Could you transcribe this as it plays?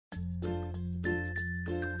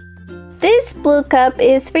This blue cup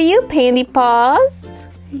is for you, Pandy Paws.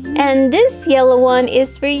 And this yellow one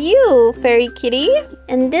is for you, Fairy Kitty.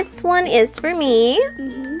 And this one is for me.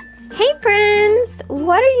 Hey friends,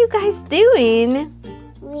 what are you guys doing?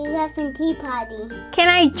 We have a tea party. Can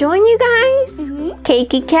I join you guys?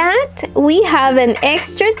 Cakey Cat, we have an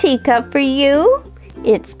extra teacup for you.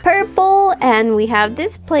 It's purple and we have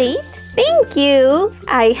this plate. Thank you.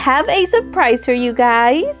 I have a surprise for you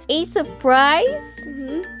guys. A surprise?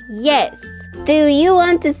 Yes. Do you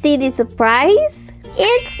want to see the surprise?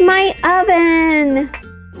 It's my oven.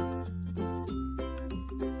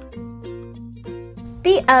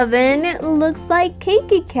 The oven looks like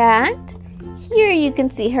Cakey Cat. Here you can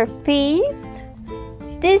see her face.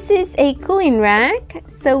 This is a cooling rack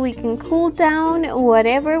so we can cool down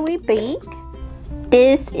whatever we bake.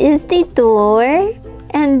 This is the door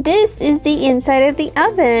and this is the inside of the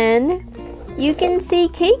oven. You can see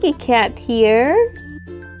Cakey Cat here.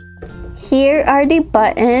 Here are the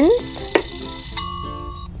buttons.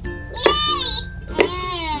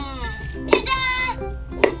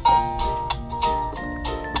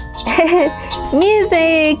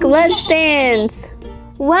 Music, let's dance.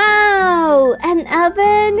 Wow, an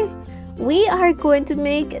oven. We are going to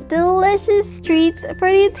make delicious treats for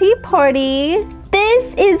the tea party.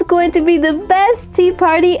 This is going to be the best tea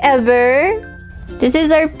party ever. This is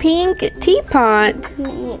our pink teapot.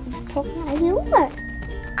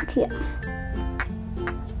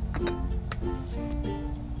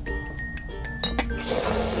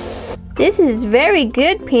 This is very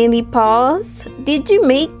good, Pandy Paws. Did you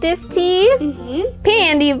make this tea?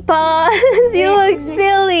 Pandy Paws, you look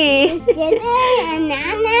silly.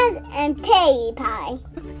 Bananas and tea pie.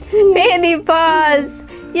 Pandy Paws,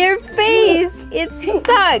 your face, it's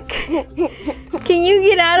stuck. Can you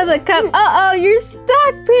get out of the cup? Uh-oh, you're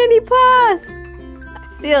stuck, Pandy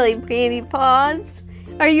Paws. Silly Pandy Paws.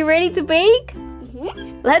 Are you ready to bake?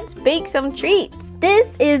 Let's bake some treats. This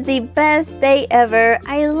is the best day ever.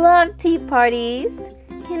 I love tea parties.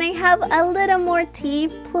 Can I have a little more tea,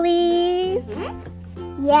 please?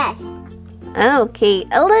 Yes. Okay,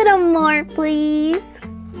 a little more, please.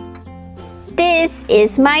 This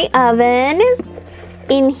is my oven.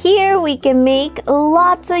 In here, we can make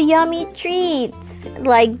lots of yummy treats,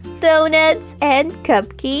 like donuts and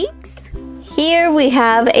cupcakes. Here we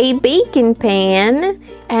have a baking pan,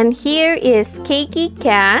 and here is Cakey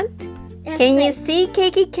Cat. Can you see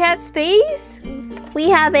Cakey Cat's face? We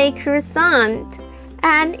have a croissant,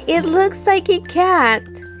 and it looks like a cat.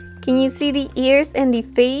 Can you see the ears and the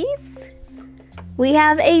face? We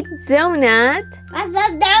have a donut. I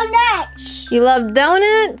love donuts. You love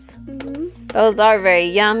donuts? Those are very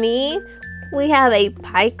yummy. We have a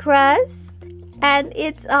pie crust, and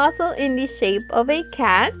it's also in the shape of a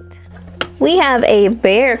cat. We have a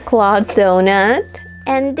bear claw donut,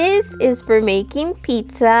 and this is for making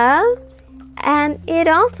pizza. And it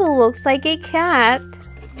also looks like a cat.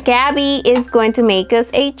 Gabby is going to make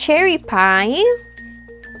us a cherry pie.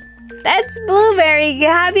 That's blueberry,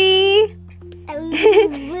 Gabby. We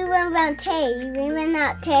went about tea. We went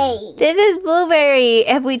out tea. This is blueberry.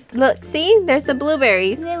 If we look, see, there's the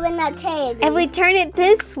blueberries. We went out tea. If we turn it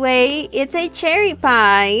this way, it's a cherry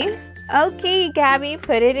pie. Okay, Gabby,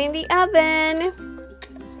 put it in the oven.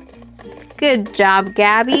 Good job,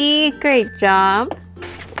 Gabby. Great job.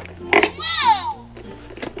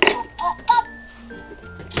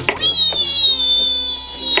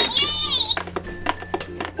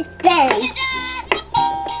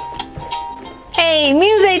 Hey,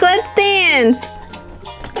 music, let's dance.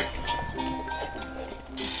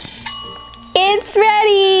 It's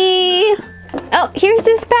ready. Oh, here's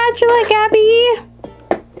the spatula, Gabby.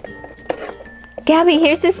 Gabby,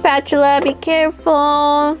 here's the spatula. Be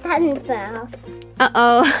careful. That fell.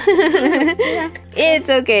 Uh-oh. It's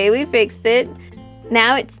okay, we fixed it.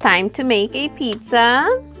 Now it's time to make a pizza.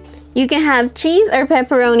 You can have cheese or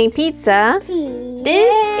pepperoni pizza. Cheese.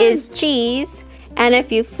 This is cheese. And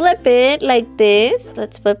if you flip it like this,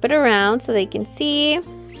 let's flip it around so they can see.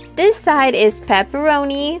 This side is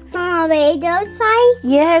pepperoni. Tomato side?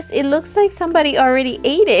 Yes, it looks like somebody already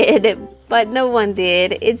ate it, but no one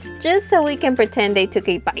did. It's just so we can pretend they took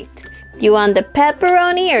a bite. Do you want the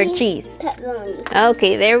pepperoni or cheese? Pepperoni.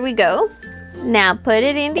 Okay, there we go. Now put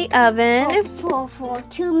it in the oven. For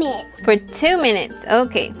 2 minutes. For 2 minutes,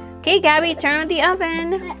 okay. Okay, Gabby, turn on the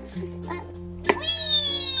oven.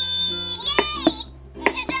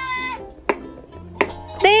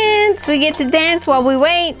 Dance! We get to dance while we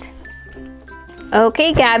wait.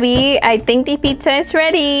 Okay, Gabby, I think the pizza is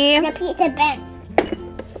ready. The pizza burnt.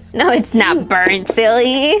 No, it's not burnt,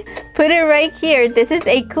 silly. Put it right here. This is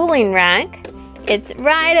a cooling rack. It's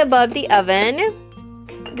right above the oven.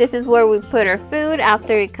 This is where we put our food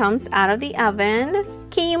after it comes out of the oven.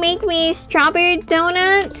 Can you make me a strawberry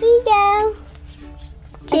donut? Here you go.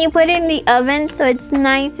 Can you put it in the oven so it's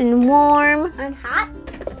nice and warm? And hot.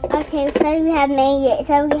 Okay, so we have made it.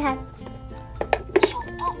 So we have.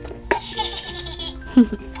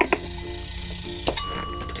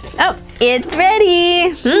 Oh, it's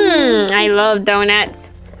ready. I love donuts.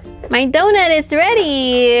 My donut is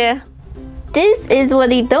ready. This is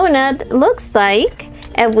what a donut looks like.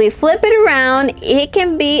 If we flip it around, it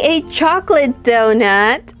can be a chocolate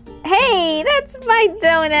donut. Hey, that's my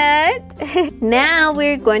donut. Now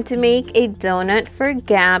we're going to make a donut for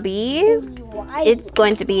Gabby. It's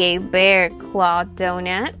going to be a bear claw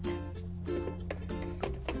donut.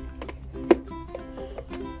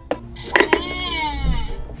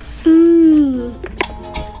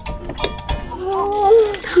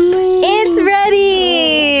 It's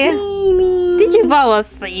ready. Did you fall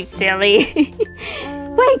asleep, silly?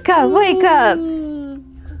 Wake up, wake up.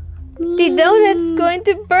 The donut's going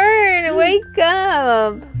to burn. Wake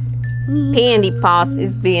up. Pandy Paws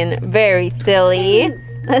is being very silly.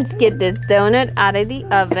 Let's get this donut out of the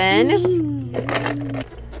oven.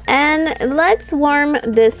 And let's warm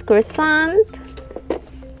this croissant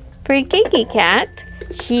for Cakey Cat.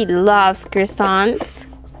 She loves croissants.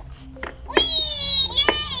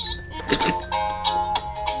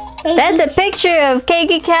 That's a picture of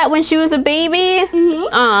Cakey Cat when she was a baby.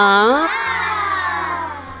 Aww.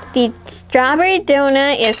 The strawberry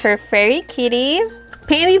donut is for Fairy Kitty.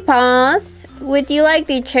 Pandy Paws, would you like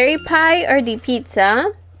the cherry pie or the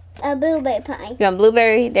pizza? A blueberry pie. You want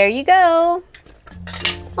blueberry? There you go.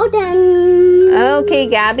 All done. Okay,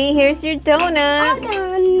 Gabby, here's your donut. All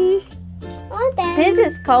done. All done. This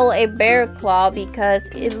is called a bear claw because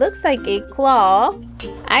it looks like a claw.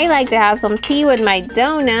 I like to have some tea with my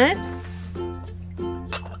donut.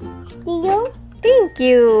 You? Thank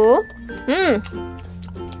you.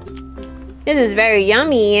 This is very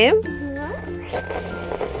yummy.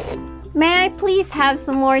 May I please have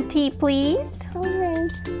some more tea, please? Okay.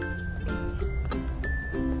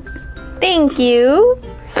 Thank you.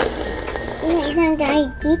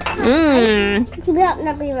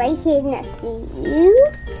 Be right here next to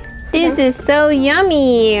you. This is so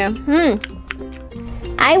yummy.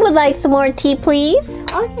 I would like some more tea, please.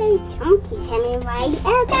 Okay, chunky tummy right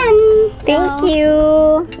done. Thank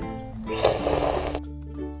you.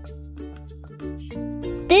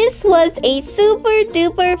 This was a super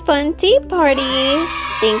duper fun tea party.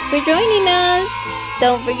 Thanks for joining us.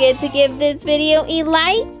 Don't forget to give this video a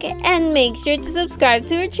like and make sure to subscribe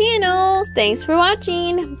to our channel. Thanks for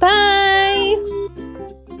watching. Bye.